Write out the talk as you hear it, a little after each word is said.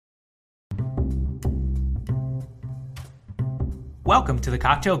Welcome to the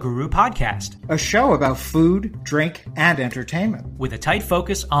Cocktail Guru Podcast, a show about food, drink, and entertainment, with a tight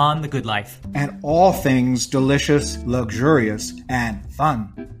focus on the good life, and all things delicious, luxurious, and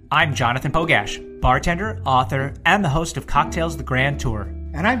fun. I'm Jonathan Pogash, bartender, author, and the host of Cocktails the Grand Tour.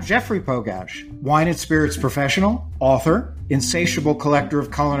 And I'm Jeffrey Pogash, wine and spirits professional, author, insatiable collector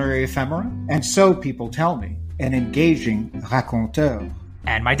of culinary ephemera, and so people tell me, an engaging raconteur.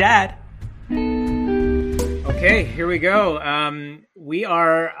 And my dad. Okay, here we go. We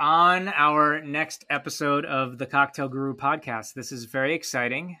are on our next episode of the Cocktail Guru Podcast. This is very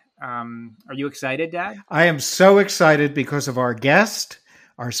exciting. Are you excited, Dad? I am so excited because of our guest,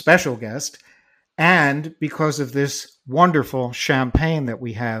 our special guest, and because of this wonderful champagne that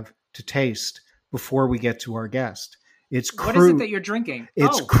we have to taste before we get to our guest. It's Krug. What is it that you're drinking?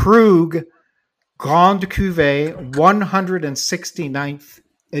 It's Krug Grande Cuvée 169th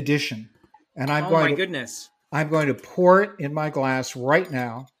edition. And I'm I'm going to pour it in my glass right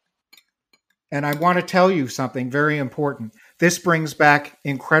now. And I want to tell you something very important. This brings back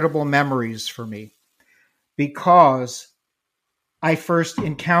incredible memories for me because I first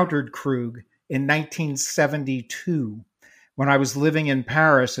encountered Krug in 1972 when I was living in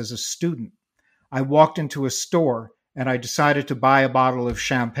Paris as a student. I walked into a store and I decided to buy a bottle of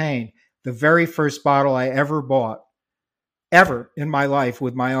champagne. The very first bottle I ever bought, ever in my life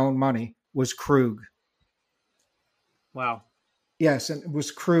with my own money, was Krug. Wow. Yes, and it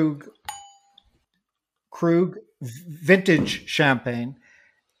was Krug vintage champagne.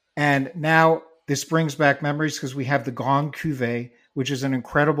 And now this brings back memories because we have the Grande Cuvée, which is an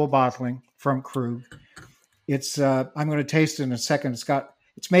incredible bottling from Krug. It's I'm going to taste it in a second.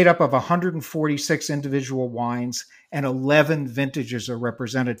 It's made up of 146 individual wines and 11 vintages are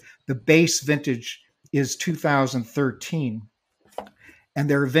represented. The base vintage is 2013. And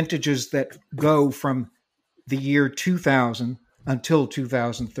there are vintages that go from the year 2000 until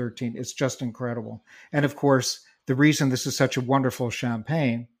 2013. It's just incredible. And of course, the reason this is such a wonderful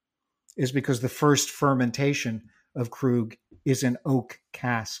champagne is because the first fermentation of Krug is in oak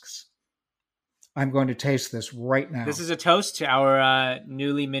casks. I'm going to taste this right now. This is a toast to our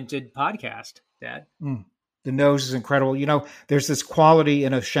newly minted podcast, Dad. The nose is incredible. You know, there's this quality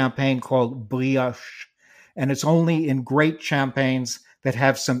in a champagne called brioche, and it's only in great champagnes that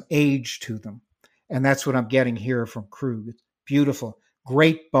have some age to them. And that's what I'm getting here from Krug. It's beautiful.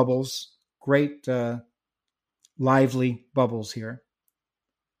 Great bubbles, great lively bubbles here.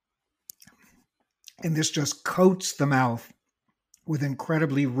 And this just coats the mouth with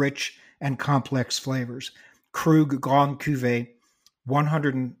incredibly rich and complex flavors. Krug Grande Cuvée,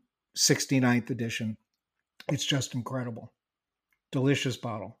 169th edition. It's just incredible. Delicious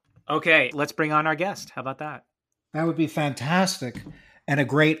bottle. Okay, let's bring on our guest. How about that? That would be fantastic. And a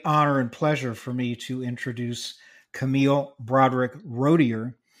great honor and pleasure for me to introduce Camille Broderick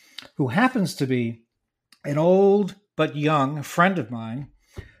Rodier, who happens to be an old but young friend of mine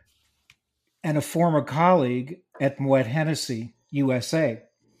and a former colleague at Moet Hennessy, USA.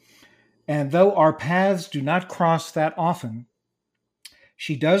 And though our paths do not cross that often,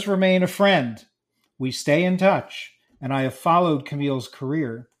 she does remain a friend. We stay in touch, and I have followed Camille's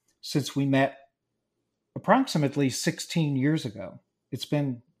career since we met approximately 16 years ago. It's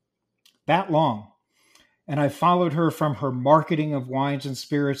been that long. And I followed her from her marketing of wines and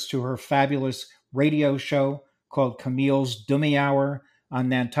spirits to her fabulous radio show called Camille's Dummy Hour on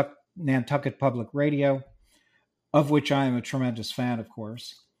Nantucket Public Radio, of which I am a tremendous fan, of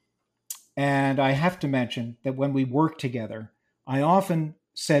course. And I have to mention that when we worked together, I often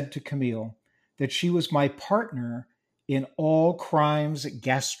said to Camille that she was my partner in all crimes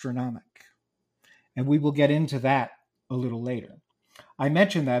gastronomic. And we will get into that a little later. I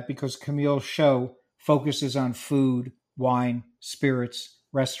mention that because Camille's show focuses on food, wine, spirits,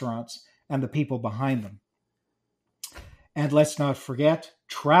 restaurants, and the people behind them. And let's not forget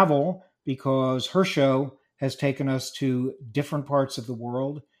travel, because her show has taken us to different parts of the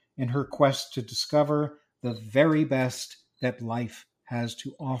world in her quest to discover the very best that life has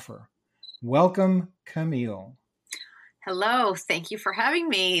to offer. Welcome, Camille. Hello. Thank you for having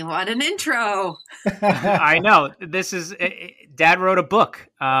me. What an intro. I know. This is, Dad wrote a book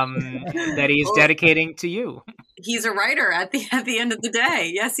that he is dedicating to you. He's a writer at the end of the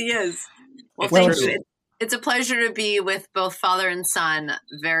day. Yes, he is. Well, thank you. It's a pleasure to be with both father and son.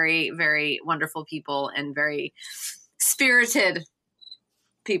 Very, very wonderful people and very spirited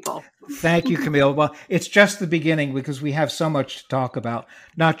people. Thank you, Camille. Well, it's just the beginning because we have so much to talk about,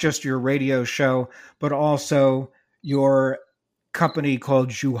 not just your radio show, but also your company called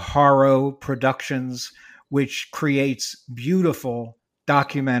Juharo Productions, which creates beautiful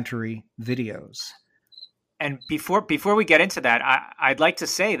documentary videos. And before we get into that, I'd like to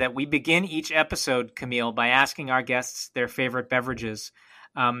say that we begin each episode, Camille, by asking our guests their favorite beverages.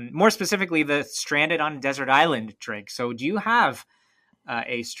 More specifically, the Stranded on a Desert Island drink. So do you have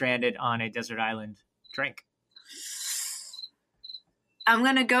a Stranded on a Desert Island drink? I'm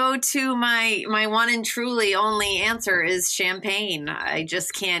going to go to my one and truly only answer is champagne. I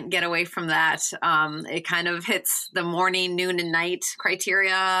just can't get away from that. It kind of hits the morning, noon, and night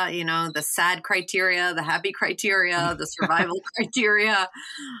criteria, the sad criteria, the happy criteria, the survival criteria.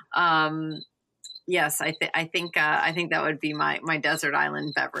 Yes, I think that would be my desert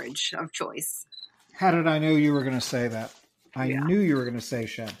island beverage of choice. How did I know you were going to say that? I knew you were going to say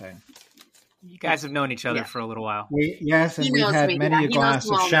champagne. You guys have known each other for a little while. Yes, and we've had many a glass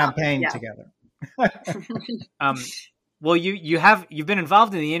of champagne together. Well, you've been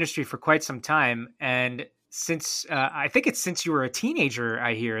involved in the industry for quite some time, and since I think it's since you were a teenager,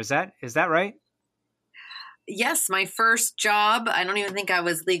 I hear. Is that right? Yes, my first job. I don't even think I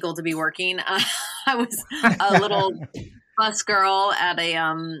was legal to be working. I was a little bus girl at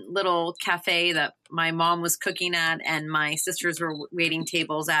a little cafe that my mom was cooking at, and my sisters were waiting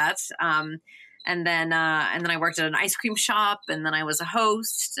tables at. And then I worked at an ice cream shop, and then I was a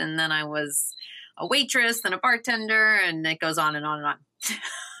host, and then I was a waitress, then a bartender, and it goes on and on and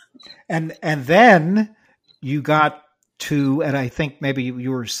on. And then you got to, and I think maybe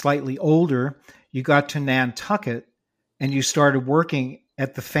you were slightly older, you got to Nantucket, and you started working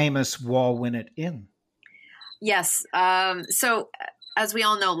at the famous Walwinet Inn. Yes. So as we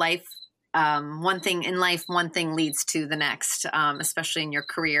all know, one thing leads to the next, especially in your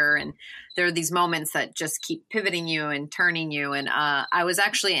career. And there are these moments that just keep pivoting you and turning you. And I was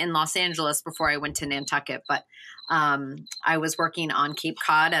actually in Los Angeles before I went to Nantucket, but I was working on Cape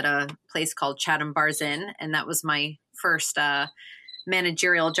Cod at a place called Chatham Bars Inn. And that was my first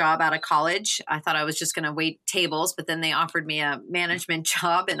managerial job out of college. I thought I was just going to wait tables, but then they offered me a management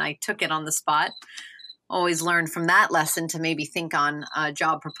job and I took it on the spot. Always learned from that lesson to maybe think on a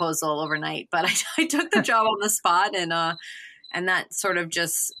job proposal overnight, but I took the job on the spot, and that sort of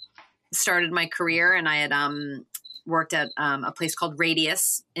just started my career. And I had worked at a place called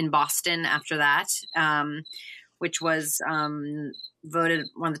Radius in Boston after that, which was voted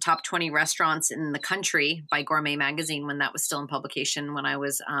one of the top 20 restaurants in the country by Gourmet Magazine when that was still in publication when I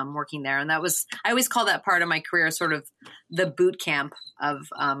was working there. And I always call that part of my career sort of the boot camp of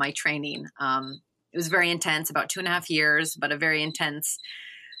my training. It was very intense, about 2.5 years, but a very intense,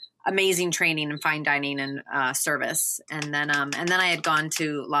 amazing training in fine dining and service. And then I had gone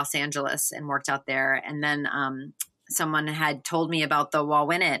to Los Angeles and worked out there. And then someone had told me about the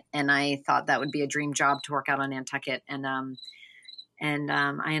Walwinet, and I thought that would be a dream job to work out on Nantucket. And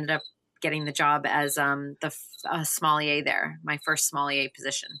I ended up getting the job as the sommelier there, my first sommelier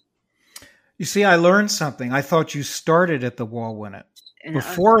position. You see, I learned something. I thought you started at the Walwinet.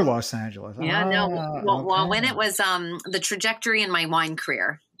 Before Los Angeles. Yeah, no. Well, when it was the trajectory in my wine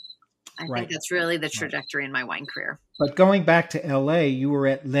career. I think that's really the trajectory in my wine career. But going back to LA, you were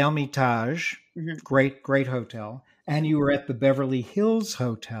at L'Hermitage, great hotel, and you were at the Beverly Hills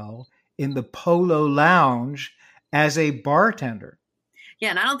Hotel in the Polo Lounge as a bartender.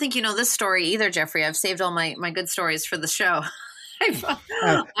 Yeah, and I don't think you know this story either, Jeffrey. I've saved all my good stories for the show.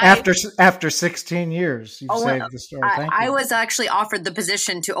 After 16 years, you've saved the story. Thank you. I was actually offered the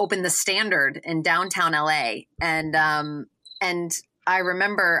position to open the Standard in downtown LA, and I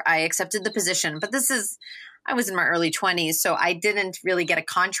remember I accepted the position. But I was in my early 20s, so I didn't really get a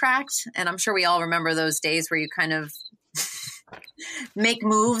contract. And I'm sure we all remember those days where you kind of make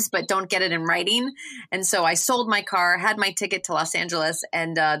moves but don't get it in writing. And so I sold my car, had my ticket to Los Angeles,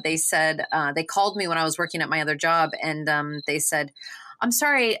 and they said they called me when I was working at my other job, and they said, "I'm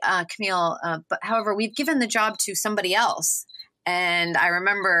sorry, Camille, but however, we've given the job to somebody else." And I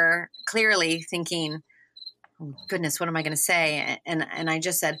remember clearly thinking, "Oh, goodness, what am I going to say?" And I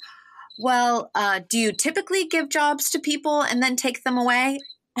just said, "Well, do you typically give jobs to people and then take them away?"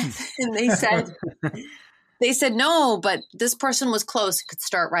 And they said, "No, but this person was close, could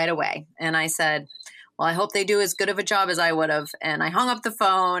start right away." And I said, "Well, I hope they do as good of a job as I would have." And I hung up the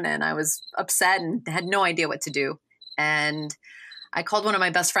phone, and I was upset and had no idea what to do. And I called one of my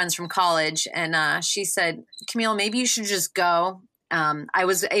best friends from college, and she said, "Camille, maybe you should just go." I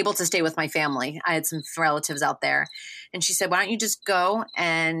was able to stay with my family. I had some relatives out there. And she said, "Why don't you just go,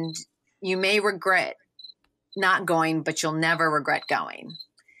 and you may regret not going, but you'll never regret going."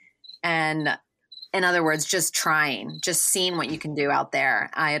 And in other words, just trying, just seeing what you can do out there.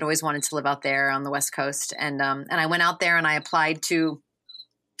 I had always wanted to live out there on the West Coast. And I went out there and I applied to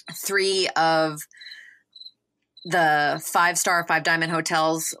 3 of the 5-star, 5-diamond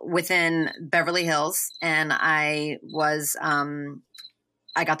hotels within Beverly Hills. And I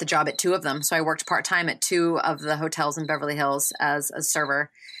got the job at 2 of them. So I worked part-time at 2 of the hotels in Beverly Hills as a server,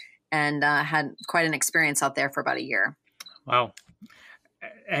 and had quite an experience out there for about a year. Wow.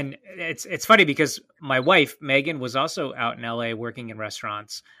 And it's funny because my wife, Megan, was also out in LA working in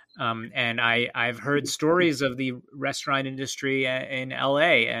restaurants. And I've heard stories of the restaurant industry in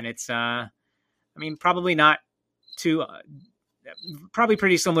LA, and it's, probably not too, probably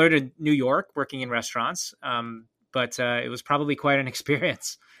pretty similar to New York working in restaurants. But it was probably quite an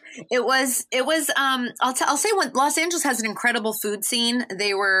experience. It was, I'll say what Los Angeles has an incredible food scene.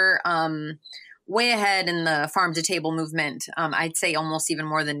 They were, way ahead in the farm to table movement. I'd say almost even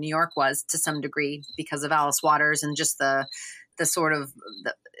more than New York was to some degree because of Alice Waters and just the sort of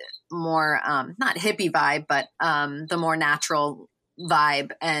the more, not hippie vibe, but, the more natural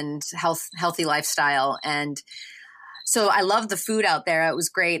vibe and healthy lifestyle. And so I loved the food out there. It was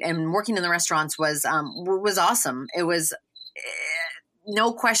great. And working in the restaurants was awesome. It was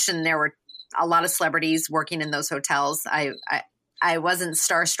no question. There were a lot of celebrities working in those hotels. I wasn't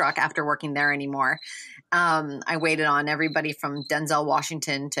starstruck after working there anymore. I waited on everybody from Denzel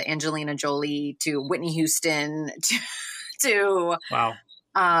Washington to Angelina Jolie to Whitney Houston to wow.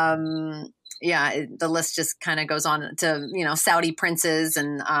 The list just kind of goes on to, Saudi princes.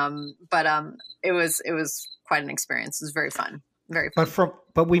 And, it was quite an experience. It was very fun. Very fun.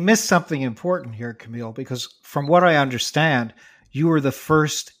 But we missed something important here, Camille, because from what I understand, you were the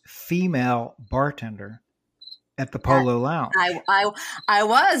first female bartender at the Polo Lounge. I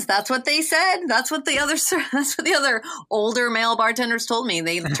was. That's what they said. That's what the other older male bartenders told me.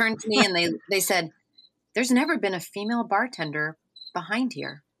 They turned to me and they said, "There's never been a female bartender behind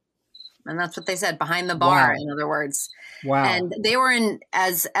here." And that's what they said, behind the bar, wow. In other words. Wow. And they were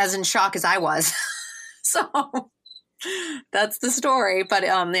as in shock as I was. So that's the story. But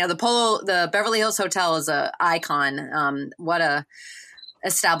the Beverly Hills Hotel is a icon. What a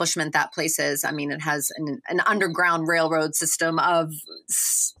establishment that place is. I mean, it has an underground railroad system of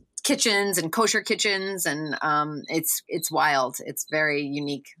kitchens and kosher kitchens, and it's wild. It's very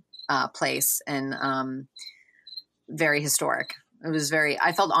unique place and very historic.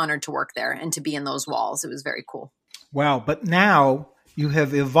 I felt honored to work there and to be in those walls. It was very cool. Wow. But now you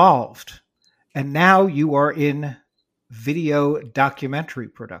have evolved, and now you are in video documentary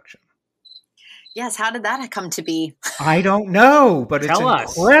production. Yes. How did that come to be? I don't know, but it's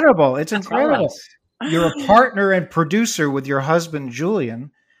incredible. It's incredible. You're a partner and producer with your husband,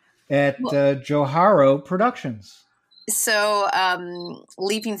 Julian, at Joharo Productions. So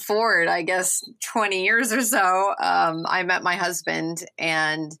leaping forward, I guess, 20 years or so, I met my husband.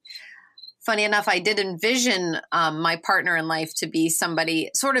 And funny enough, I did envision my partner in life to be somebody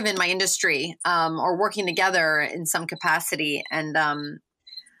sort of in my industry or working together in some capacity. And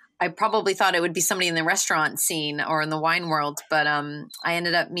I probably thought it would be somebody in the restaurant scene or in the wine world. But I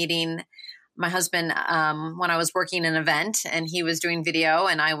ended up meeting my husband when I was working an event, and he was doing video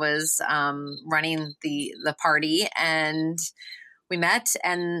and I was running the party, and we met.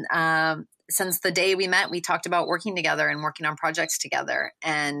 And since the day we met, we talked about working together and working on projects together.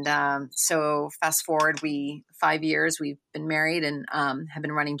 And so fast forward, 5 years, we've been married and have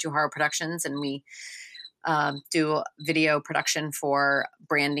been running Joharo Productions, and we do video production for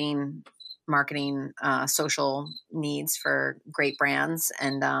branding, marketing, social needs for great brands.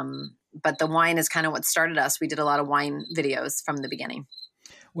 And but the wine is kind of what started us. We did a lot of wine videos from the beginning.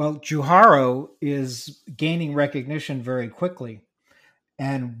 Well, Joharo is gaining recognition very quickly.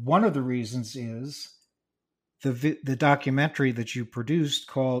 And one of the reasons is the documentary that you produced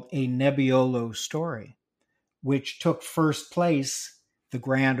called A Nebbiolo Story, which took first place, the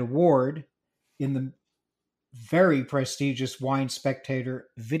grand award, in the very prestigious Wine Spectator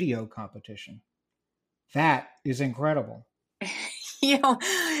video competition. That is incredible.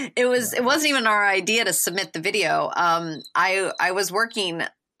 It wasn't even our idea to submit the video. I was working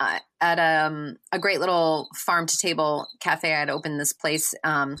at a great little farm to table cafe. I had opened this place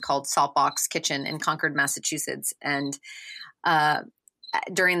called Saltbox Kitchen in Concord, Massachusetts. And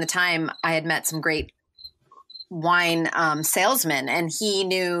during the time, I had met some great wine salesman, and he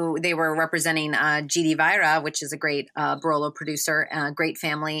knew they were representing GD Vira, which is a great Barolo producer, great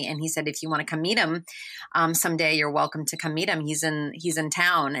family. And he said, if you want to come meet him someday, you're welcome to come meet him. He's in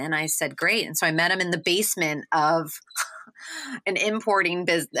town. And I said, great. And so I met him in the basement of an importing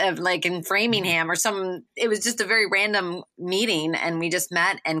business, like in Framingham or it was just a very random meeting, and we just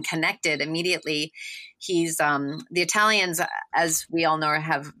met and connected immediately. He's the Italians, as we all know,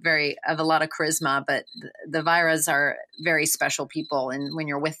 have a lot of charisma, but the Viras are very special people, and when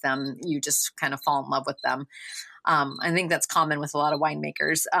you're with them, you just kind of fall in love with them. I think that's common with a lot of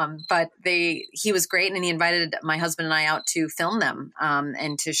winemakers. But he was great, and he invited my husband and I out to film them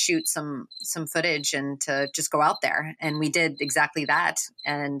and to shoot some footage and to just go out there. And we did exactly that.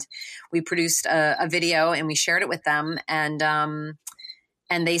 And we produced a video and we shared it with them. And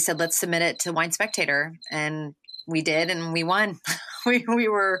they said, let's submit it to Wine Spectator. And we did, and we won. we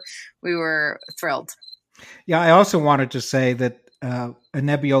were thrilled. Yeah, I also wanted to say that A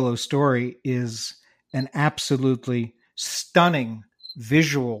Nebbiolo Story is an absolutely stunning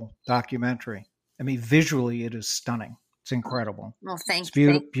visual documentary. I mean, visually, it is stunning. It's incredible. Well, thanks.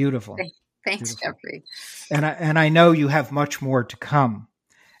 Beautiful. Thanks, Jeffrey. And I know you have much more to come.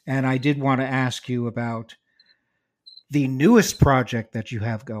 And I did want to ask you about the newest project that you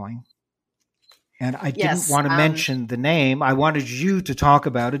have going. And I didn't want to mention the name. I wanted you to talk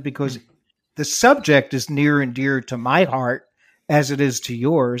about it because the subject is near and dear to my heart as it is to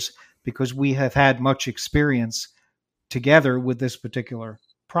yours, because we have had much experience together with this particular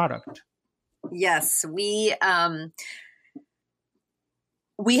product. Yes, we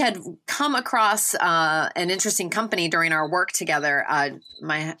had come across an interesting company during our work together,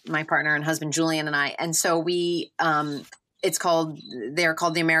 my partner and husband, Julian, and I. And so they're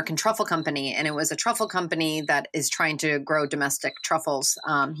called the American Truffle Company. And it was a truffle company that is trying to grow domestic truffles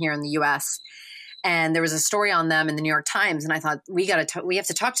here in the US. And there was a story on them in the New York Times. And I thought, we have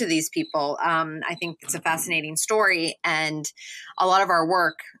to talk to these people. I think it's a fascinating story. And a lot of our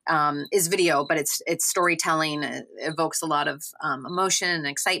work is video, but it's storytelling. It evokes a lot of emotion and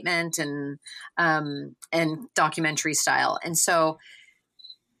excitement and documentary style. And so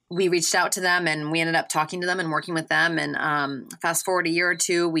we reached out to them and we ended up talking to them and working with them. And fast forward a year or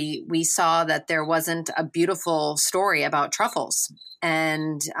two, we saw that there wasn't a beautiful story about truffles.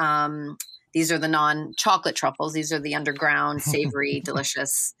 And these are the non-chocolate truffles. These are the underground, savory,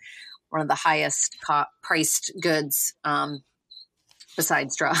 delicious, one of the highest priced goods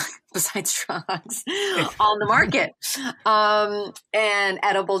besides drugs on the market, and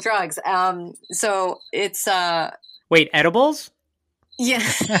edible drugs. So it's wait, edibles? Yeah.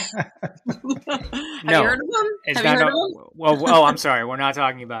 Have you heard of them? Have you heard of them? Well, I'm sorry. We're not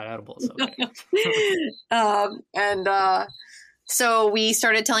talking about edibles. Okay. So we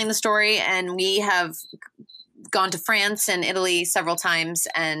started telling the story, and we have gone to France and Italy several times,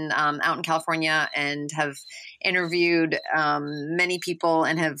 and out in California, and have interviewed many people,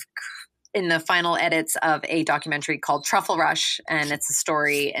 and have in the final edits of a documentary called Truffle Rush. And it's a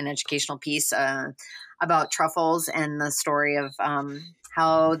story, an educational piece about truffles and the story of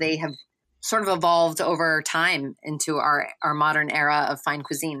how they have sort of evolved over time into our modern era of fine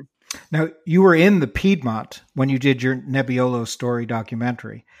cuisine. Now, you were in the Piedmont when you did your Nebbiolo Story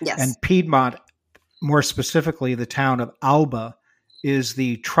documentary. Yes. And Piedmont, more specifically, the town of Alba, is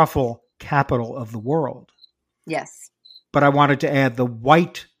the truffle capital of the world. Yes. But I wanted to add the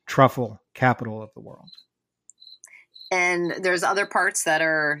white truffle capital of the world. And there's other parts that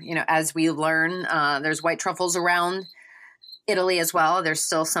are, as we learn, there's white truffles around Italy as well. There's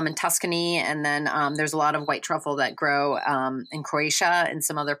still some in Tuscany. And then there's a lot of white truffle that grow in Croatia and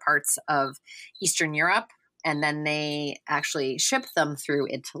some other parts of Eastern Europe. And then they actually ship them through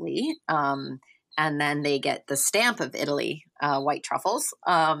Italy. And then they get the stamp of Italy, white truffles.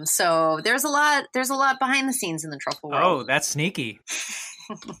 So there's a lot behind the scenes in the truffle world. Oh, that's sneaky.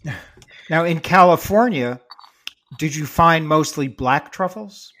 Now, in California, did you find mostly black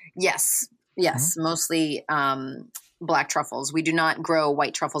truffles? Yes, mm-hmm. Mostly black truffles. We do not grow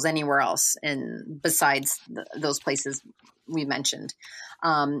white truffles anywhere else besides those places we mentioned.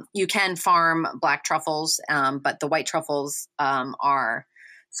 You can farm black truffles, but the white truffles are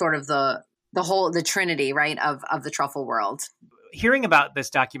sort of the trinity, right, of the truffle world. Hearing about this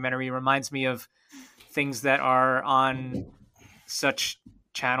documentary reminds me of things that are on such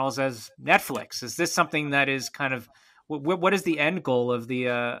channels as Netflix. Is this something that is kind of what is the end goal of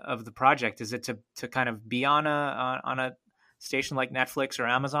the project? Is it to kind of be on a station like Netflix or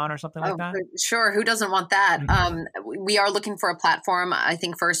Amazon or something like that? Sure. Who doesn't want that? We are looking for a platform. I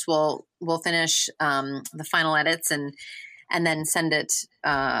think first we'll finish the final edits and then submit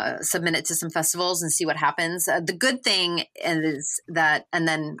it to some festivals and see what happens. The good thing is that, and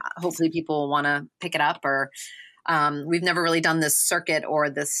then hopefully people will want to pick it up, or we've never really done this circuit or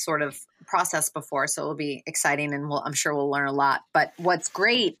this sort of process before, so it'll be exciting, and I'm sure we'll learn a lot. But what's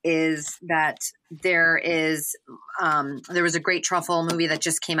great is that there was a great truffle movie that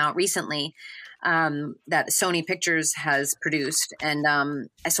just came out recently that Sony Pictures has produced, and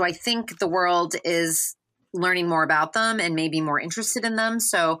so I think the world is learning more about them and maybe more interested in them.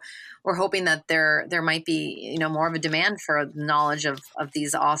 So we're hoping that there might be more of a demand for knowledge of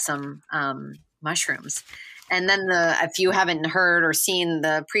these awesome mushrooms. And then if you haven't heard or seen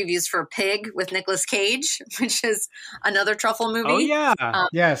the previews for Pig with Nicolas Cage, which is another truffle movie. Oh yeah.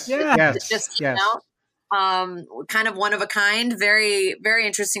 Yes. Yeah. Yes. Just came Yes. out. Kind of one of a kind, very, very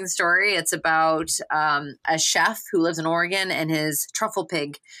interesting story. It's about a chef who lives in Oregon, and his truffle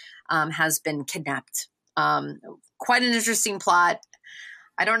pig has been kidnapped. Quite an interesting plot.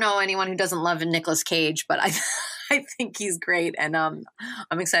 I don't know anyone who doesn't love Nicolas Cage, but I think he's great, and I'm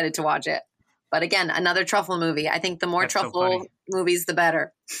excited to watch it. But again, another truffle movie. I think the more That's so truffle movies, the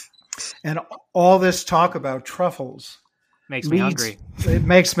better. And all this talk about truffles Makes me hungry. It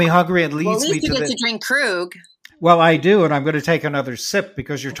makes me hungry and leads me to you get to drink Krug. Well, I do, and I'm going to take another sip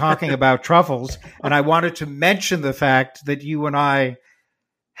because you're talking about truffles, and I wanted to mention the fact that you and I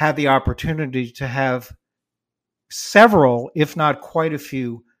had the opportunity to have several, if not quite a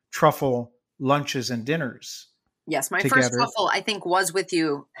few, truffle lunches and dinners. Yes, my together. first truffle, I think, was with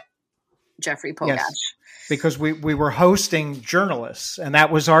you, Jeffrey Pogash. Yes, because we were hosting journalists, and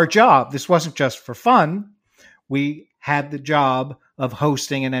that was our job. This wasn't just for fun. We had the job of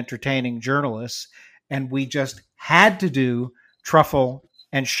hosting and entertaining journalists, and we just had to do truffle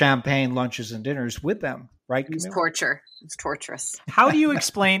and champagne lunches and dinners with them, right, Camille? It's torture. It's torturous. How do you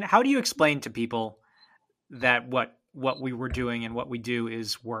explain to people that what we were doing and what we do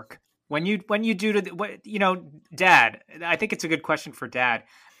is work? When you do Dad, I think it's a good question for Dad.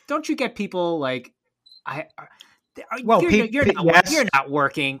 Don't you get people like, you're not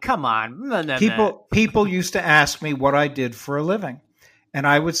working. Come on. People used to ask me what I did for a living, and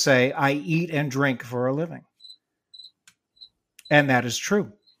I would say I eat and drink for a living. And that is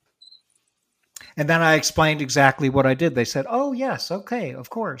true. And then I explained exactly what I did. They said, "Oh, yes, okay, of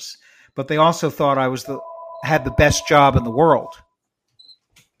course." But they also thought I had the best job in the world.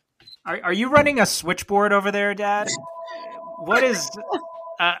 Are you running a switchboard over there, Dad? What is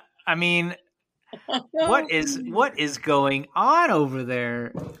what is going on over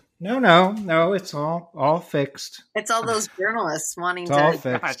there? No, it's all fixed. It's all those journalists wanting It's all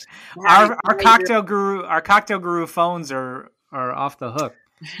fixed. Our cocktail guru phones are off the hook.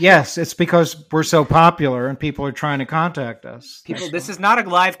 Yes, it's because we're so popular and people are trying to contact us. This is not a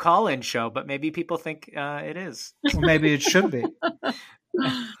live call-in show, but maybe people think it is. Well, maybe it should be.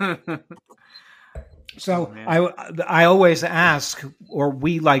 So I always ask, or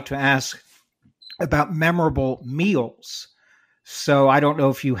we like to ask, about memorable meals. So I don't know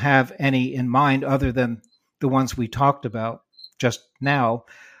if you have any in mind other than the ones we talked about just now.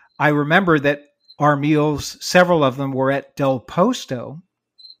 I remember that our meals, several of them were at Del Posto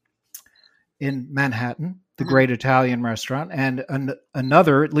in Manhattan, the great Italian restaurant, and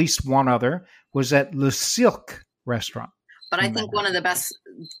another, at least one other, was at Le Silk restaurant. But I think one of the best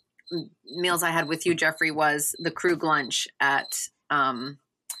meals I had with you, Jeffrey, was the Krug lunch at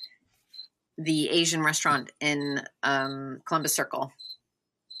the Asian restaurant in Columbus Circle.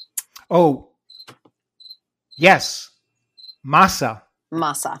 Oh, yes. Masa.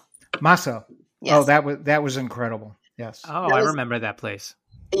 Yes. Oh, that was incredible. Yes. Oh, I remember that place.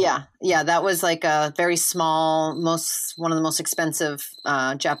 Yeah. That was like a very small, one of the most expensive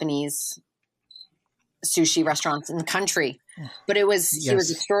Japanese sushi restaurants in the country. But he was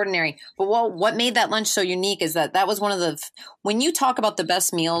extraordinary. But what made that lunch so unique is that was one of when you talk about the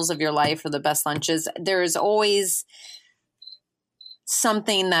best meals of your life or the best lunches, there is always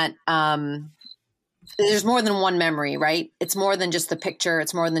something that there's more than one memory, right? It's more than just the picture.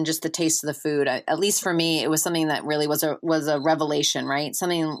 It's more than just the taste of the food. At least for me, it was something that really was a revelation, right?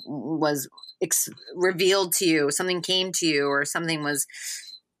 Something was revealed to you. Something came to you, or something was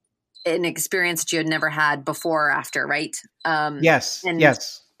an experience that you had never had before or after, right? Yes.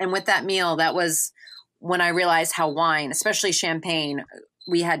 And with that meal, that was when I realized how wine, especially champagne,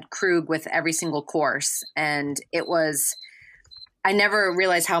 we had Krug with every single course. And I never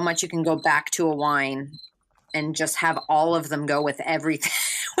realized how much you can go back to a wine and just have all of them go with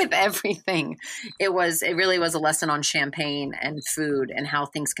everything. It really was a lesson on champagne and food and how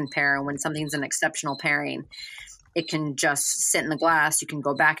things can pair. And when something's an exceptional pairing, it can just sit in the glass. You can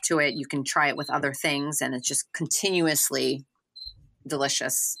go back to it. You can try it with other things, and it's just continuously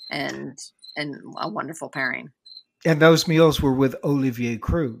delicious and a wonderful pairing. And those meals were with Olivier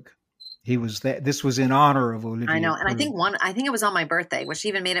Krug. He was there. This was in honor of Olivier. I know, and Krug. I think it was on my birthday, which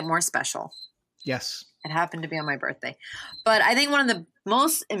even made it more special. Yes, it happened to be on my birthday. But I think one of the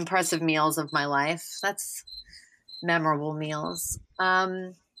most impressive meals of my life. That's memorable meals.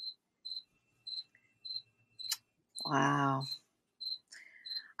 Wow.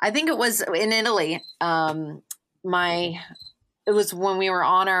 I think it was in Italy. My it was when we were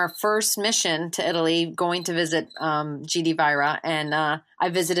on our first mission to Italy, going to visit GD Vira, and I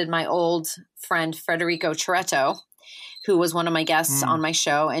visited my old friend Federico Ciretto, who was one of my guests on my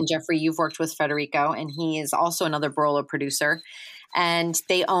show. And Jeffrey, you've worked with Federico, and he is also another Barolo producer. And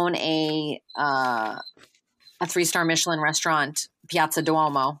they own a 3-star Michelin restaurant, Piazza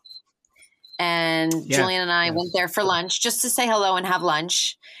Duomo. And Julian and I went there for lunch just to say hello and have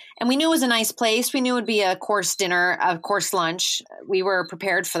lunch. And we knew it was a nice place. We knew it would be a course dinner, a course lunch. We were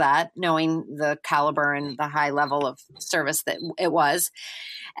prepared for that, knowing the caliber and the high level of service that it was.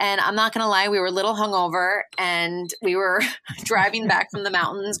 And I'm not going to lie, we were a little hungover, and we were driving back from the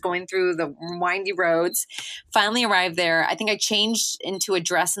mountains, going through the windy roads. Finally arrived there. I think I changed into a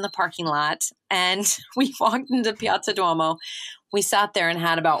dress in the parking lot, and we walked into Piazza Duomo. We sat there and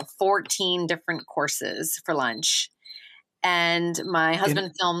had about 14 different courses for lunch. And my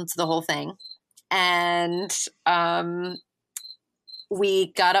husband filmed the whole thing. And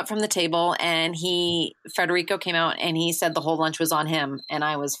we got up from the table, and Federico came out, and he said the whole lunch was on him. And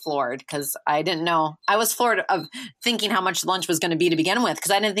I was floored because I didn't know. I was floored of thinking how much lunch was going to be to begin with,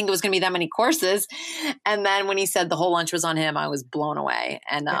 because I didn't think it was going to be that many courses. And then when he said the whole lunch was on him, I was blown away.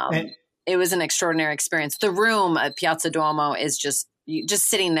 And it was an extraordinary experience. The room at Piazza Duomo is just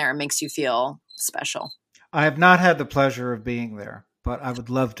sitting there makes you feel special. I have not had the pleasure of being there, but I would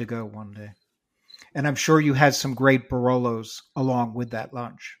love to go one day. And I'm sure you had some great Barolos along with that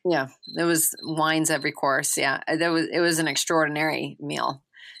lunch. Yeah, there was wines every course. Yeah, it was an extraordinary meal.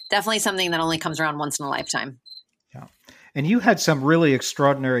 Definitely something that only comes around once in a lifetime. Yeah. And you had some really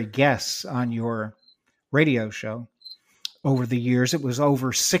extraordinary guests on your radio show over the years. It was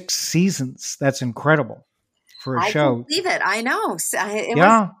over 6 seasons. That's incredible. For a show. I can believe it. I know.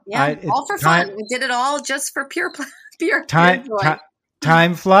 All for fun. We did it all just for pure time. Joy.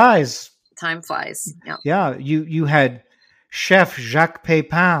 Time flies. Time flies. Yeah. Yeah. You had Chef Jacques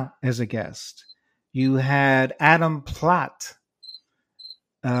Pépin as a guest. You had Adam Platt.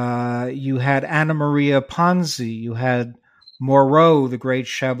 You had Anna Maria Ponzi. You had Moreau, the great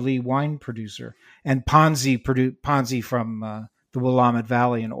Chablis wine producer, and Ponzi from the Willamette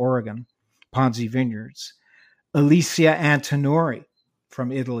Valley in Oregon, Ponzi Vineyards. Alicia Antonori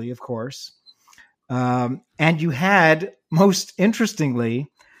from Italy, of course. And you had, most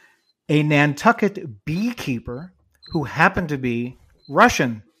interestingly, a Nantucket beekeeper who happened to be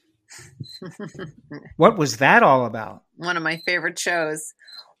Russian. What was that all about? One of my favorite shows.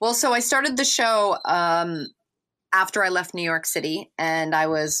 Well, so I started the show after I left New York City, and I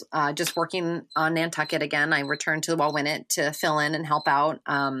was just working on Nantucket again. I returned to the Wauwinet to fill in and help out.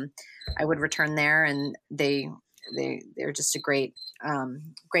 I would return there, and they're just a great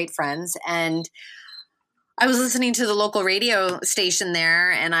friends. And I was listening to the local radio station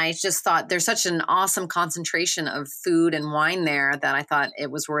there, and I just thought there's such an awesome concentration of food and wine there that I thought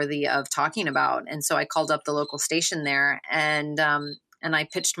it was worthy of talking about. And so I called up the local station there, and I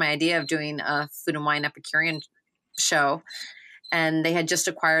pitched my idea of doing a food and wine Epicurean show. And they had just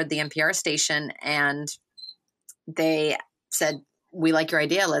acquired the NPR station, and they said, "We like your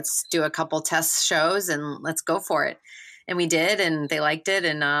idea. Let's do a couple test shows and let's go for it." And we did, and they liked it.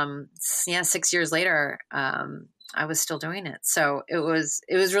 And 6 years later, I was still doing it. So it was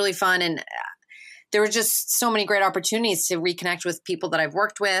really fun. And there were just so many great opportunities to reconnect with people that I've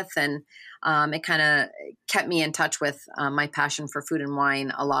worked with. And it kind of kept me in touch with my passion for food and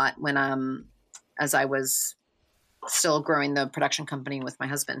wine a lot when as I was still growing the production company with my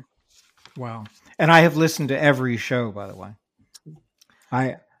husband. Wow. And I have listened to every show, by the way.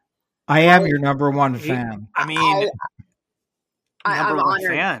 I am your number one fan. I mean, I'm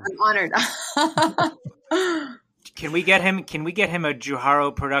honored. Fan. I'm honored. Can we get him a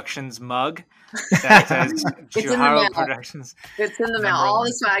Juharo Productions mug that says Juharo Productions? It's in the mail. All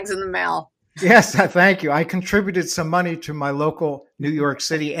the swag's in the mail. Yes, thank you. I contributed some money to my local New York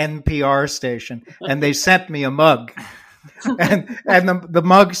City NPR station, and they sent me a mug. And the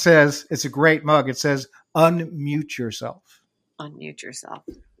mug says, it's a great mug. It says, "Unmute yourself." Unmute yourself.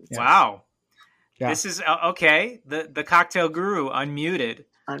 Yes. Wow. Yeah. This is okay. The cocktail guru unmuted.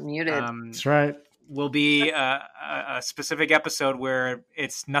 That's right. Will be a specific episode where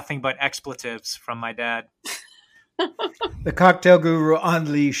it's nothing but expletives from my dad. The cocktail guru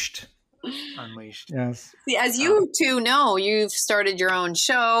unleashed. Yes. See, as you two know, you've started your own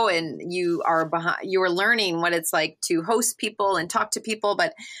show, and you are learning what it's like to host people and talk to people,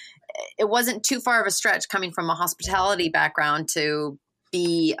 but it wasn't too far of a stretch coming from a hospitality background to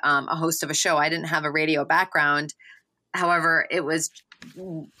be a host of a show. I didn't have a radio background. However, it was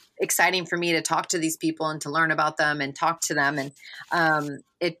exciting for me to talk to these people and to learn about them and talk to them. And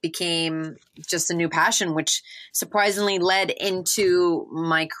it became just a new passion, which surprisingly led into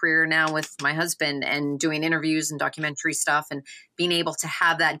my career now with my husband and doing interviews and documentary stuff and being able to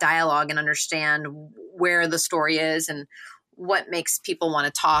have that dialogue and understand where the story is and what makes people want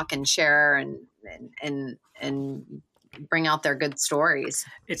to talk and share and bring out their good stories.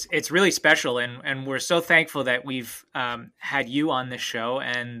 It's really special, and we're so thankful that we've had you on this show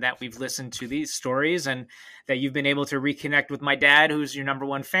and that we've listened to these stories and that you've been able to reconnect with my dad, who's your number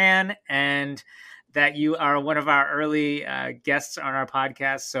one fan, and that you are one of our early guests on our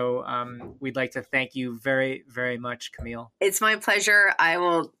podcast. So we'd like to thank you very, very much, Camille. It's my pleasure.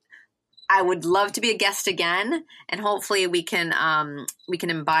 I would love to be a guest again, and hopefully we can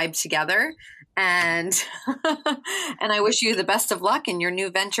imbibe together. And and I wish you the best of luck in your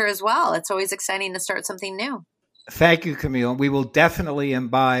new venture as well. It's always exciting to start something new. Thank you, Camille. We will definitely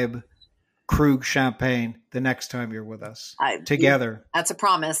imbibe Krug champagne the next time you're with us together. That's a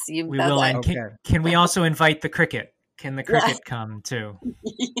promise. We will. And can we also invite the cricket? Can the cricket come too?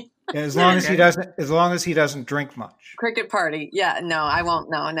 As long as he doesn't drink much. Cricket party. Yeah, no, I won't.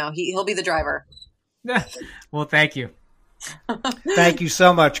 No. He'll be the driver. Well, thank you. Thank you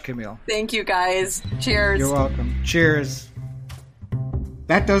so much, Camille. Thank you, guys. Cheers. You're welcome. Cheers.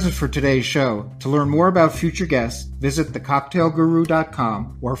 That does it for today's show. To learn more about future guests, visit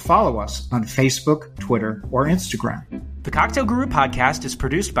thecocktailguru.com or follow us on Facebook, Twitter, or Instagram. The Cocktail Guru podcast is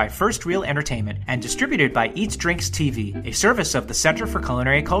produced by First Reel Entertainment and distributed by Eats Drinks TV, a service of the Center for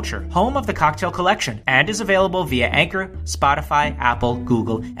Culinary Culture, home of the Cocktail Collection, and is available via Anchor, Spotify, Apple,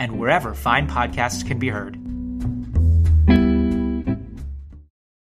 Google, and wherever fine podcasts can be heard.